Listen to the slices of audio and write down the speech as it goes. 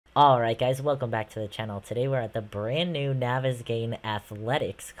Alright guys, welcome back to the channel. Today we're at the brand new Navezgane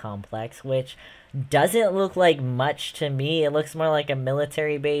Athletics Complex, which doesn't look like much to me. It looks more like a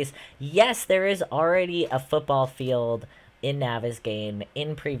military base. Yes, there is already a football field in Navezgane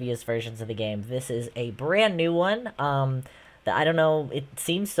in previous versions of the game. This is a brand new one. I don't know, it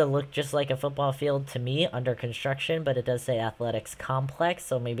seems to look just like a football field to me under construction, but it does say Athletics Complex,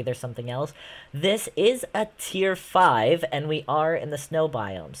 so maybe there's something else. This is a tier 5, and we are in the snow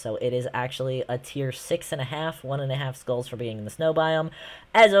biome, so it is actually a tier 6.5, 1.5 skulls for being in the snow biome.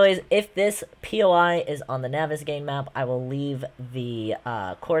 As always, if this POI is on the Navezgane map, I will leave the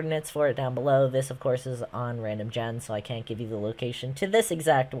coordinates for it down below. This, of course, is on Random Gen, so I can't give you the location to this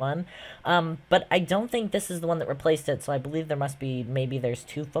exact one. But I don't think this is the one that replaced it, so I believe there must be, maybe there's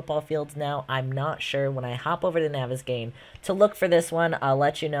 2 football fields now. I'm not sure. When I hop over to Navezgane to look for this one, I'll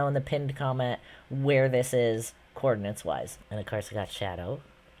let you know in the pinned comment where this is, coordinates-wise. And of course, I got Shadow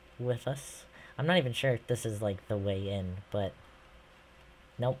with us. I'm not even sure if this is, like, the way in, but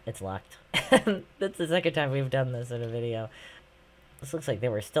nope, it's locked. That's the second time we've done this in a video. This looks like they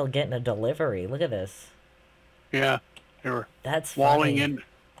were still getting a delivery. Look at this. Yeah, they were That's walling funny. in.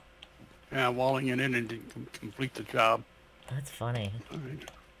 Yeah, walling it in and didn't complete the job. That's funny. All right.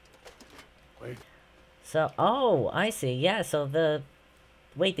 Wait. So, oh, I see. Yeah, so the...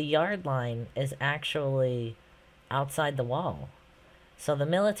 Wait, the yard line is actually outside the wall. So the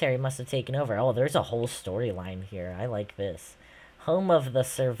military must have taken over. Oh, there's a whole storyline here. I like this. Home of the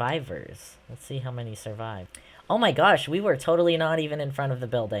survivors. Let's see how many survived. Oh my gosh, we were totally not even in front of the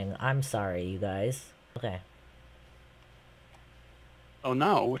building. I'm sorry, you guys. Okay. Oh,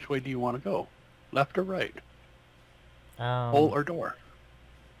 now, which way do you want to go? Left or right? Hole or door?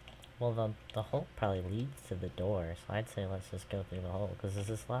 Well, the hole probably leads to the door, so I'd say let's just go through the hole, because is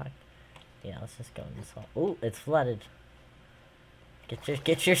this locked? Yeah, let's just go in this hole. Ooh, it's flooded.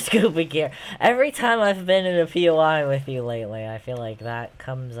 Get your scuba gear. Every time I've been in a POI with you lately, I feel like that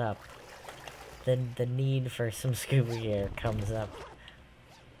comes up. The need for some scuba gear comes up.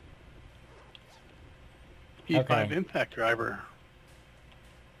 P5 impact driver.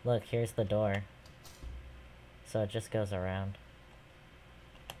 Look, here's the door. So it just goes around.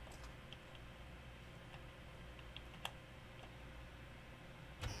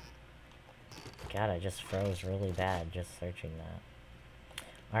 God, I just froze really bad just searching that.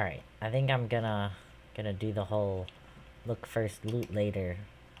 Alright, I think I'm gonna do the whole look first, loot later,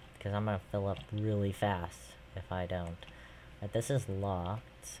 because I'm gonna fill up really fast if I don't. But this is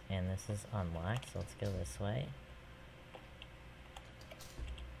locked, and this is unlocked, so let's go this way.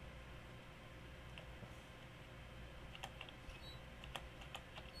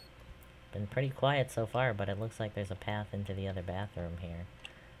 Been pretty quiet so far, but it looks like there's a path into the other bathroom here.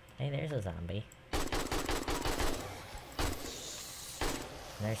 Hey, there's a zombie.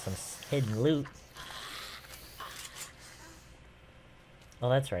 And there's some hidden loot. Oh,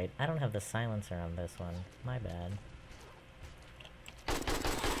 that's right. I don't have the silencer on this one. My bad.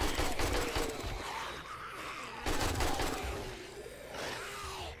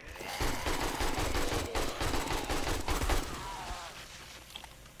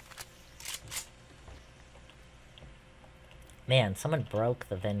 Man, someone broke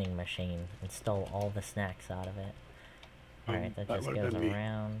the vending machine and stole all the snacks out of it. Alright, that just goes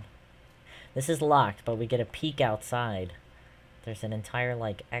around. This is locked, but we get a peek outside. There's an entire,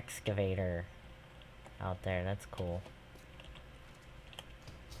 like, excavator out there. That's cool.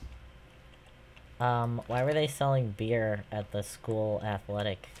 Why were they selling beer at the school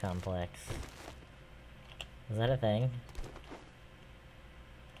athletic complex? Is that a thing?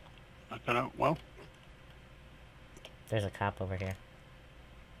 Not gonna, well. There's a cop over here.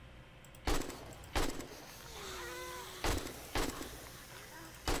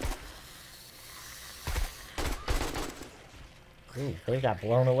 Ooh, they got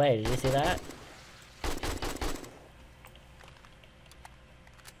blown away. Did you see that?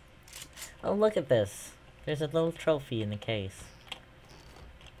 Oh, look at this. There's a little trophy in the case.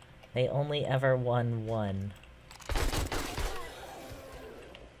 They only ever won one.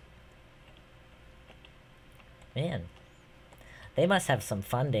 Man. They must have some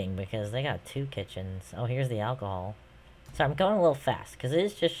funding because they got 2 kitchens. Oh, here's the alcohol. So I'm going a little fast because it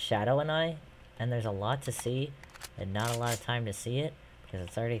is just Shadow and I. And there's a lot to see. And not a lot of time to see it. Because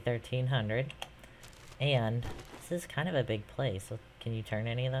it's already 1300. And this is kind of a big place. So can you turn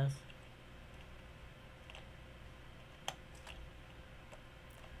any of those?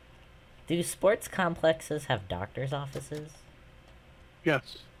 Do sports complexes have doctor's offices?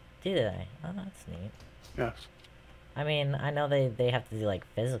 Yes. Do they? Oh, that's neat. Yes. I mean, I know they have to do, like,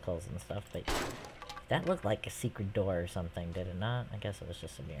 physicals and stuff, but That looked like a secret door or something, did it not? I guess it was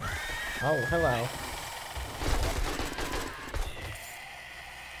just a mirror. Oh, hello.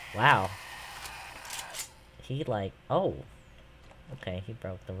 Wow. He like... Oh. Okay, he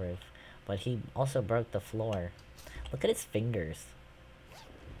broke the roof. But he also broke the floor. Look at his fingers.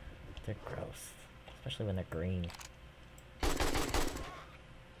 They're gross. Especially when they're green.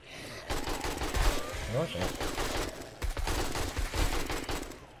 Oh shit.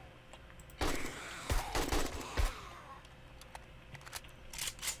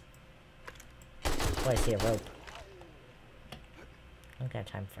 Oh, I see a rope. I don't got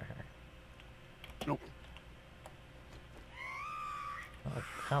time for her. Nope. Oh,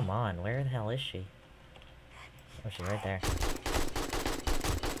 come on. Where the hell is she? Oh, she's right there.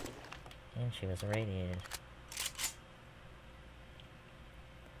 And she was irradiated.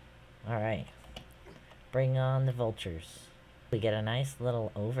 Alright. Bring on the vultures. We get a nice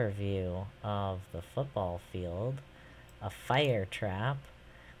little overview of the football field. A fire trap.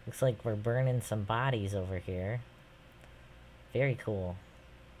 Looks like we're burning some bodies over here. Very cool.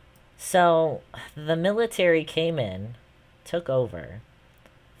 So, the military came in, took over,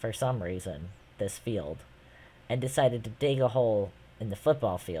 for some reason, this field, and decided to dig a hole in the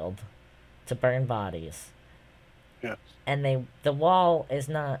football field to burn bodies. Yes. And the wall is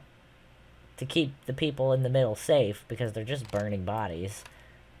not to keep the people in the middle safe, because they're just burning bodies.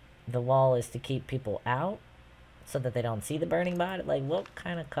 The wall is to keep people out, so that they don't see the burning body. Like, what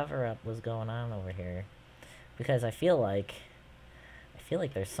kind of cover-up was going on over here? Because I feel like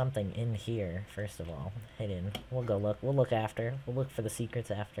there's something in here, first of all, hidden. We'll go look. We'll look after. We'll look for the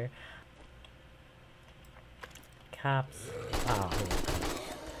secrets after. Cops. Oh.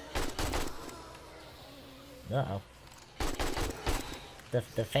 Uh-oh.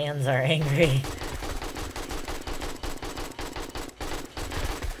 The fans are angry.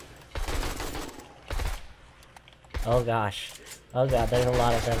 Oh gosh. Oh god, there's a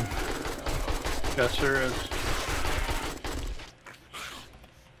lot of them. Yes, there is.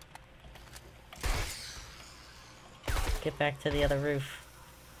 Get back to the other roof.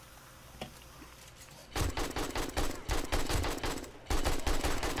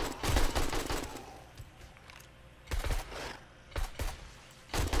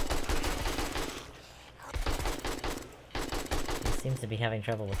 He seems to be having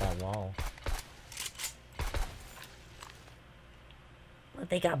trouble with that wall. Look,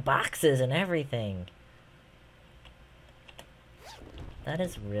 they got boxes and everything. That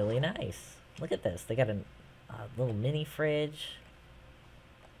is really nice. Look at this. They got a little mini fridge.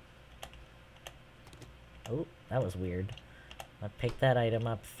 Oh, that was weird. I picked that item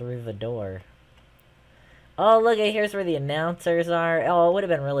up through the door. Oh, look, here's where the announcers are. Oh, it would have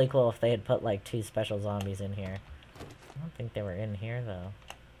been really cool if they had put, like, 2 special zombies in here. I don't think they were in here, though.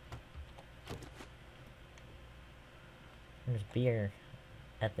 There's beer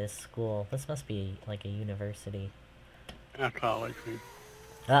at this school. This must be, like, a university. Yeah, college.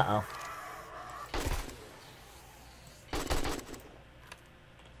 Uh-oh.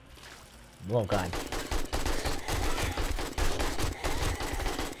 Oh, God.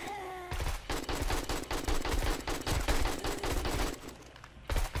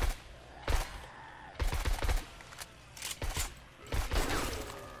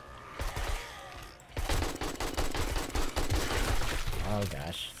 Oh,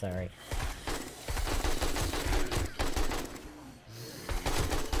 gosh. Sorry.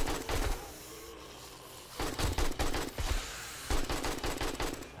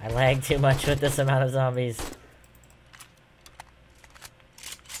 I lag too much with this amount of zombies.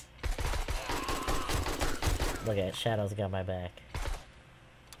 Look at it, Shadow's got my back.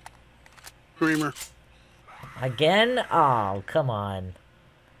 Screamer. Again? Oh, come on.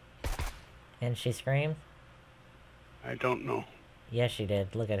 And she screamed? I don't know. Yes, she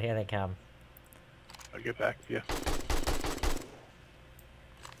did. Look at here they come. I'll get back to you.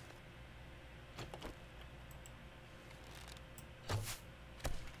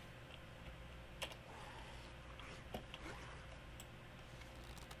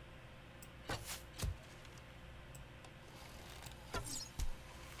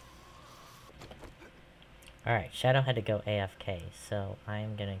 Alright, Shadow had to go AFK, so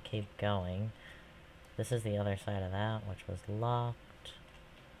I'm gonna keep going. This is the other side of that, which was locked.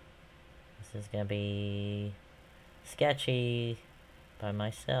 This is gonna be sketchy by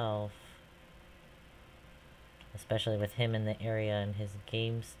myself. Especially with him in the area in his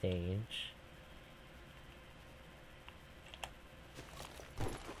game stage.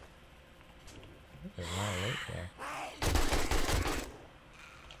 There's a lot of loot here.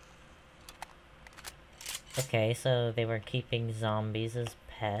 Okay, so they were keeping zombies as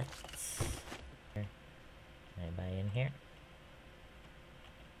pets. in here.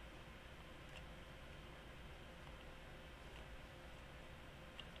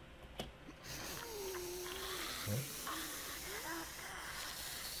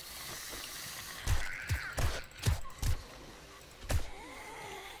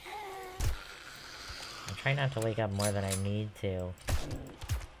 I try not to wake up more than I need to.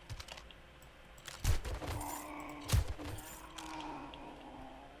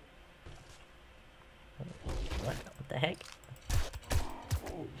 What the heck?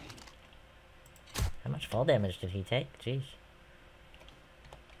 How much fall damage did he take? Jeez.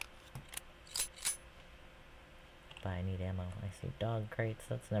 But I need ammo. I see dog crates.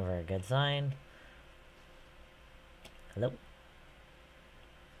 That's never a good sign. Hello?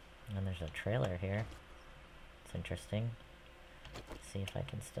 And there's a trailer here. It's interesting. Let's see if I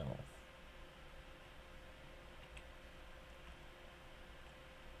can still...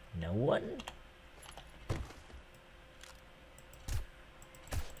 No one?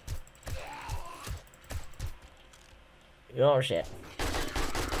 Oh shit.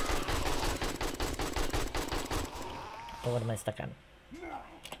 Oh, what am I stuck on?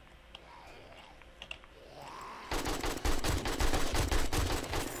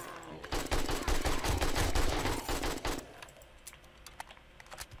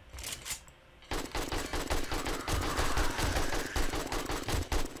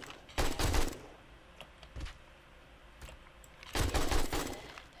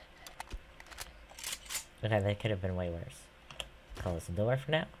 Okay, they could have been way worse. Close the door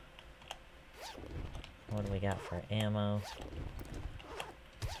for now. What do we got for ammo?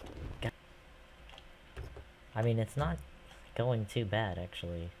 I mean, it's not going too bad,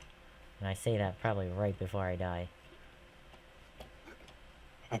 actually. And I say that probably right before I die.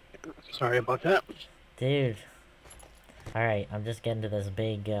 Sorry about that. Dude. Alright, I'm just getting to this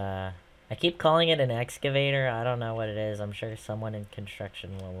big, I keep calling it an excavator. I don't know what it is. I'm sure someone in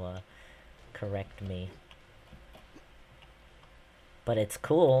construction will, correct me. But it's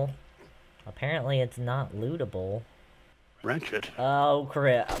cool. Apparently it's not lootable. Wrench it. Oh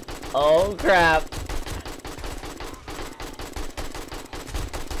crap. Oh crap.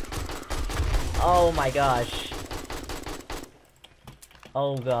 Oh my gosh.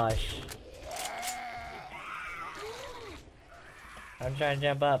 Oh gosh. I'm trying to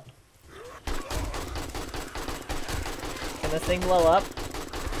jump up. Can this thing blow up?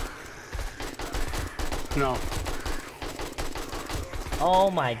 No.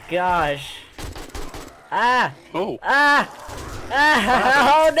 Oh my gosh. Ah! Oh! Ah!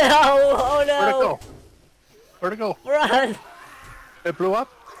 Ah! Oh no! Oh no! Where'd it go? Run! It blew up?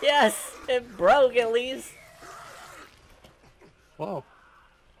 Yes! It broke at least! Whoa.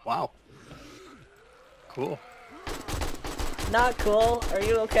 Wow. Cool. Not cool. Are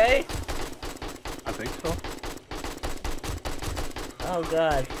you okay? I think so. Oh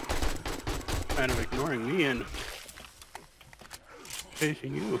god. Kind of ignoring me and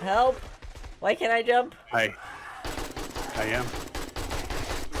chasing you. Help! Why can't I jump? I am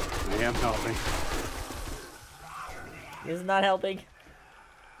helping. This is not helping.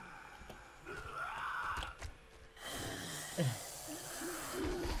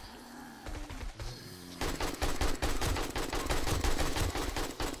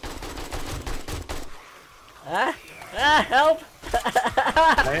 Ah! Ah! Help!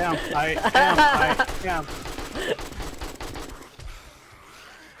 I am.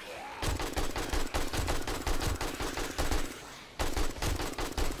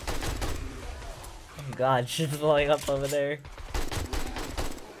 Oh god, she's blowing up over there.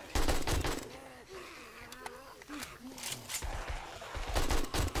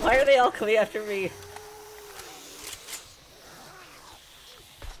 Why are they all coming after me?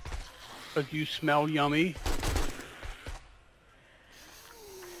 Because you smell yummy.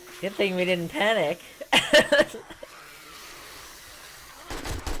 Good thing we didn't panic.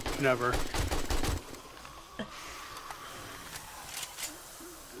 Never.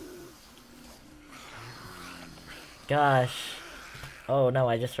 Gosh. Oh no,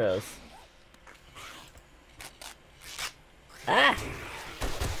 I just froze. Ah!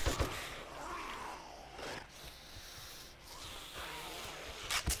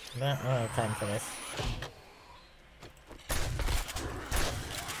 No, I don't have time for this.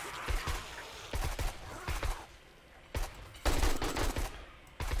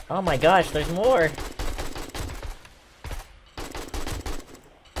 Oh my gosh, there's more!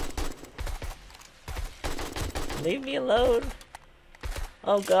 Leave me alone!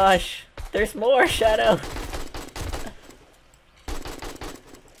 Oh gosh, there's more, Shadow!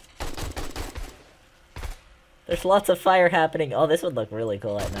 There's lots of fire happening. Oh, this would look really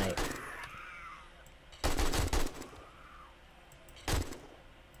cool at night.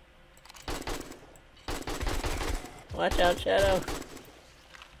 Watch out, Shadow.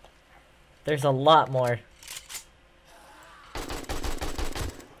 There's a lot more.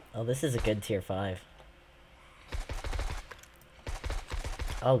 Oh, this is a good tier 5.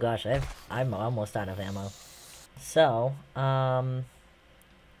 Oh gosh, I'm almost out of ammo. So, the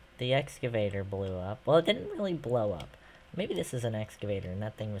excavator blew up. Well, it didn't really blow up. Maybe this is an excavator and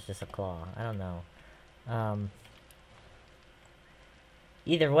that thing was just a claw. I don't know.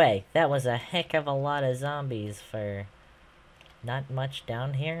 Either way, that was a heck of a lot of zombies for not much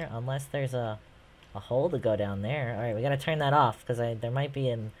down here, unless there's a hole to go down there. Alright, we gotta turn that off, because there might be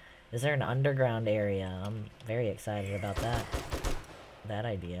is there an underground area? I'm very excited about that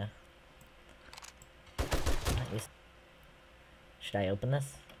idea. Should I open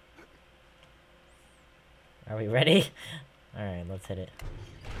this? Are we ready? Alright, let's hit it.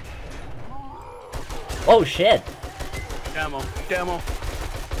 Oh shit! Demo.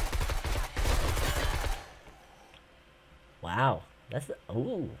 Wow.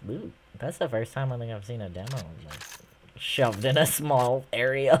 Ooh, loot. That's the first time I think I've seen a demo, like, shoved in a small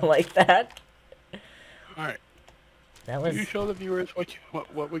area like that. Alright. That was... You show the viewers what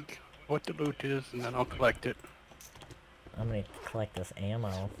the loot is, and then I'll collect it. I'm gonna collect this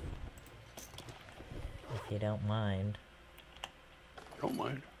ammo. If you don't mind. Don't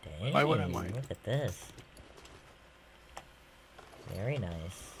mind. Dang, why would I mind? Look at this. Very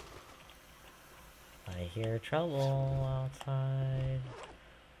nice. I hear trouble outside.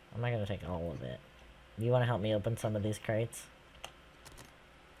 I'm not gonna take all of it. You wanna help me open some of these crates?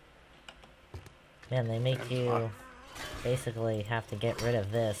 Man, they make you basically have to get rid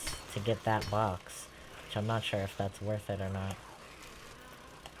of this to get that box. Which I'm not sure if that's worth it or not.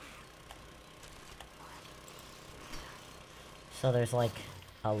 So there's like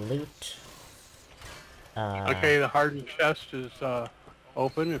a loot. Okay, the hardened chest is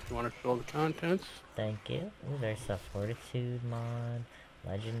open if you want to show the contents. Thank you. Ooh, there's a fortitude mod,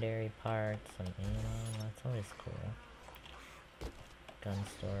 legendary parts, some ammo. That's always cool. Gun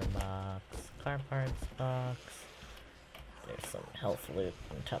store box, car parts box. There's some health loot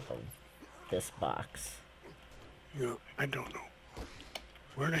on top of this box. Yeah, I don't know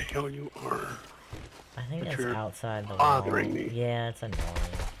where the hell you are. I think But it's you're outside the bothering wall. me. Yeah, it's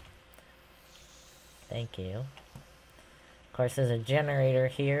annoying. Thank you. Of course, there's a generator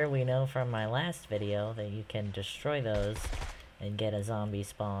here. We know from my last video that you can destroy those and get a zombie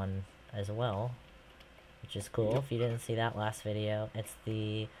spawn as well, which is cool. If you didn't see that last video, it's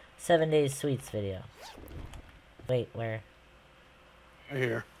the 7 Days Sweets video. Wait, where? Right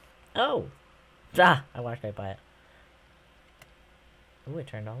here. Oh! Ah! I walked right by it. Ooh, it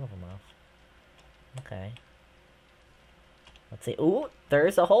turned all of them off. Okay. Let's see. Ooh!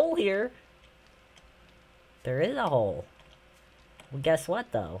 There's a hole here! There is a hole. Well, guess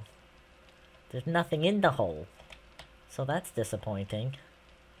what, though? There's nothing in the hole. So that's disappointing.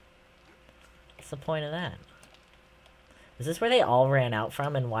 What's the point of that? Is this where they all ran out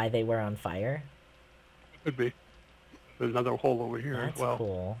from and why they were on fire? Could be. There's another hole over here That's as well.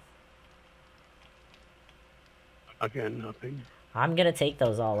 Cool. Again, nothing. I'm gonna take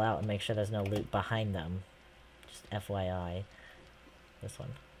those all out and make sure there's no loot behind them. Just FYI. This one.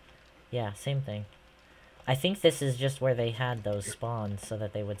 Yeah, same thing. I think this is just where they had those spawns so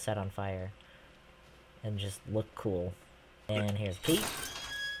that they would set on fire. And just look cool. And here's Pete.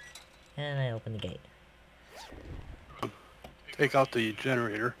 And I open the gate. Take out the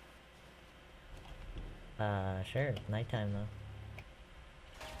generator. Sure. Nighttime, though.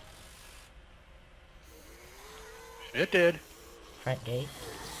 It did. Front gate.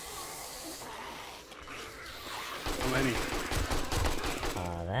 How many?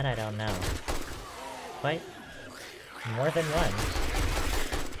 That I don't know. Quite more than one.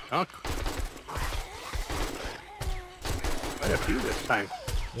 Oh. Quite a few this time.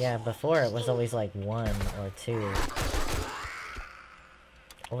 Yeah, before it was always like 1 or 2.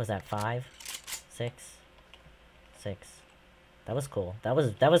 What was that, 5? 6? 6. That was cool. That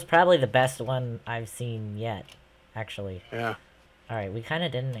was probably the best one I've seen yet, actually. Yeah. Alright, we kind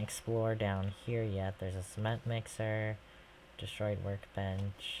of didn't explore down here yet. There's a cement mixer, destroyed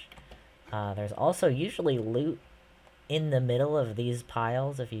workbench. There's also usually loot in the middle of these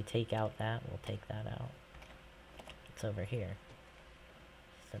piles. If you take out that, we'll take that out. It's over here.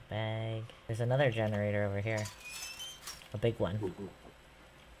 Just a bag. There's another generator over here. A big one.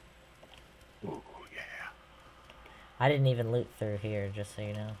 Ooh, yeah. I didn't even loot through here, just so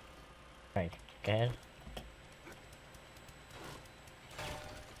you know. Alright, go ahead.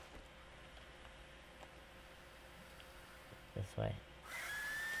 This way.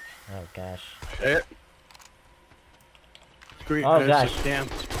 Oh gosh. It. Green, Oh gosh. Damn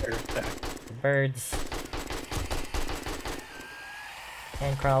spirit attack. Birds.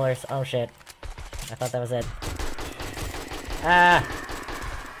 And crawlers. Oh shit. I thought that was it. Ah!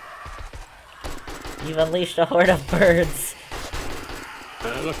 You've unleashed a horde of birds.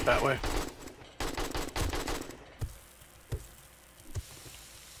 Look that way.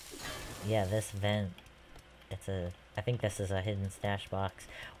 Yeah, this vent. I think this is a hidden stash box.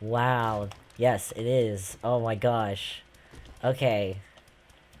 Wow. Yes, it is. Oh my gosh. Okay.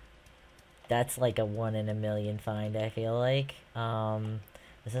 That's like a 1 in a million find, I feel like.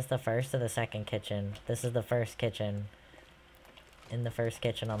 Is this the first or the second kitchen? This is the first kitchen. In the first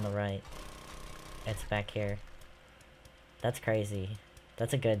kitchen on the right. It's back here. That's crazy.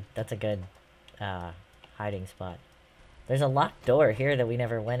 That's a good, hiding spot. There's a locked door here that we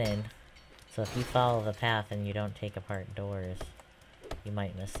never went in. So if you follow the path and you don't take apart doors, you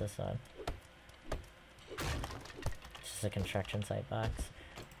might miss this one. It's just a construction site box.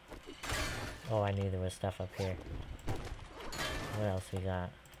 Oh, I knew there was stuff up here. What else we got?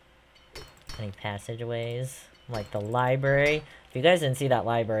 Any passageways? Like the library? If you guys didn't see that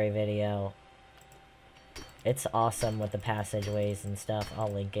library video, it's awesome with the passageways and stuff.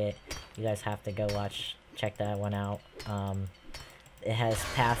 I'll link it. You guys have to go check that one out. It has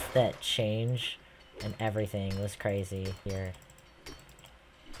paths that change, and everything was crazy here.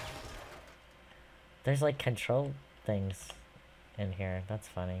 There's like control things in here. That's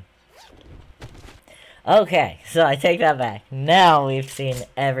funny. Okay, so I take that back. Now we've seen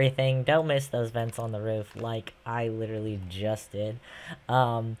everything. Don't miss those vents on the roof like I literally just did.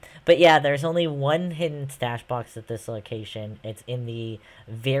 But yeah, there's only one hidden stash box at this location. It's in the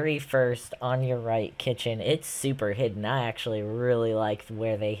very first on your right kitchen. It's super hidden. I actually really liked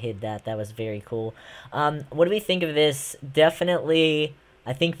where they hid that. That was very cool. What do we think of this? Definitely,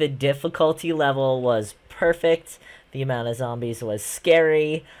 I think the difficulty level was perfect. The amount of zombies was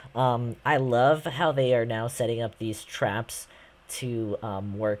scary. I love how they are now setting up these traps to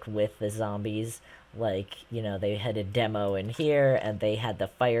work with the zombies. Like, you know, they had a demo in here, and they had the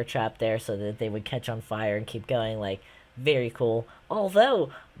fire trap there so that they would catch on fire and keep going. Like, very cool. Although,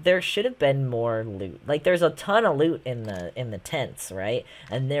 there should have been more loot. Like, there's a ton of loot in the tents, right?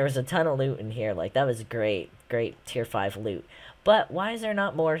 And there was a ton of loot in here. Like, that was great. Great tier 5 loot. But why is there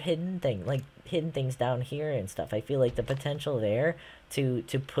not more hidden things down here and stuff? I feel like the potential there to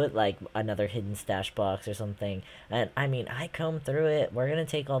put like another hidden stash box or something. And I mean, I combed through it. We're gonna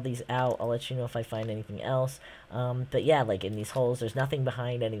take all these out. I'll let you know if I find anything else. But yeah, like in these holes, there's nothing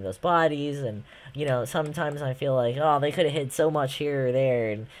behind any of those bodies. And you know, sometimes I feel like, oh, they could have hid so much here or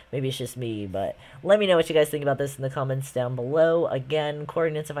there, and maybe it's just me. But let me know what you guys think about this in the comments down below. Again,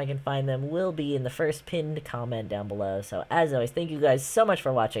 coordinates, if I can find them, will be in the first pinned comment down below. So as always, thank you guys so much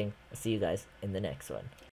for watching. I'll see you guys in the next one.